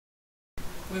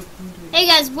Hey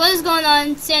guys, what is going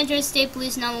on? San Andreas State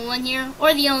Police 911 here,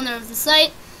 or the owner of the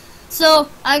site. So,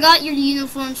 I got your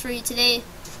uniforms for you today,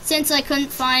 since I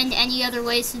couldn't find any other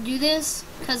ways to do this,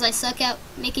 because I suck at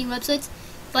making websites.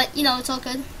 But, you know, it's all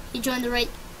good. You joined the right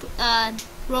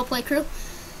roleplay crew.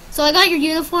 So I got your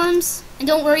uniforms, and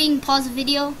don't worry, you can pause the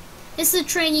video. This is a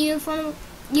training uniform.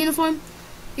 You're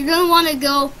going to want to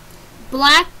go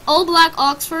all black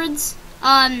Oxfords,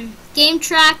 game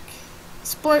track,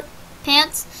 sport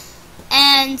pants,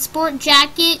 and sport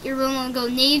jacket. You're going to want to go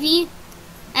navy,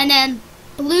 and then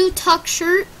blue tuck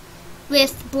shirt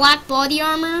with black body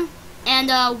armor, and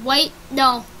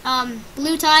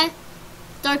blue tie,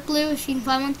 dark blue if you can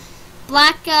find one,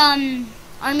 black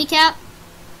army cap,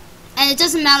 and it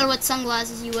doesn't matter what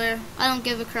sunglasses you wear. I don't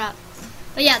give a crap.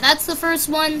 But yeah, that's the first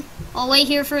one. I'll wait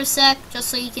here for a sec just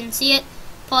so you can see it.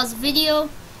 Pause the video,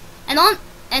 and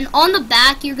on the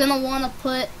back you're gonna want to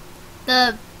put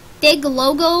the big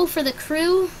logo for the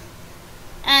crew.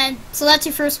 And so that's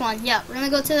your first one. Yeah, we're gonna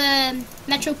go to the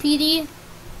Metro PD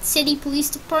City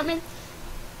Police Department.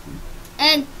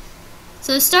 And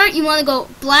so to start, you want to go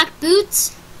black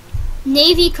boots,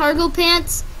 navy cargo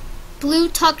pants, blue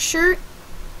tuck shirt,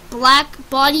 black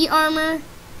body armor,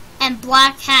 and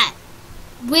black hat.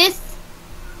 With,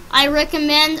 I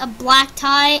recommend a black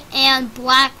tie and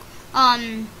black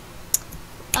watch.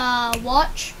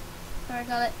 Sorry, I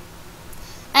got it.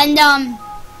 And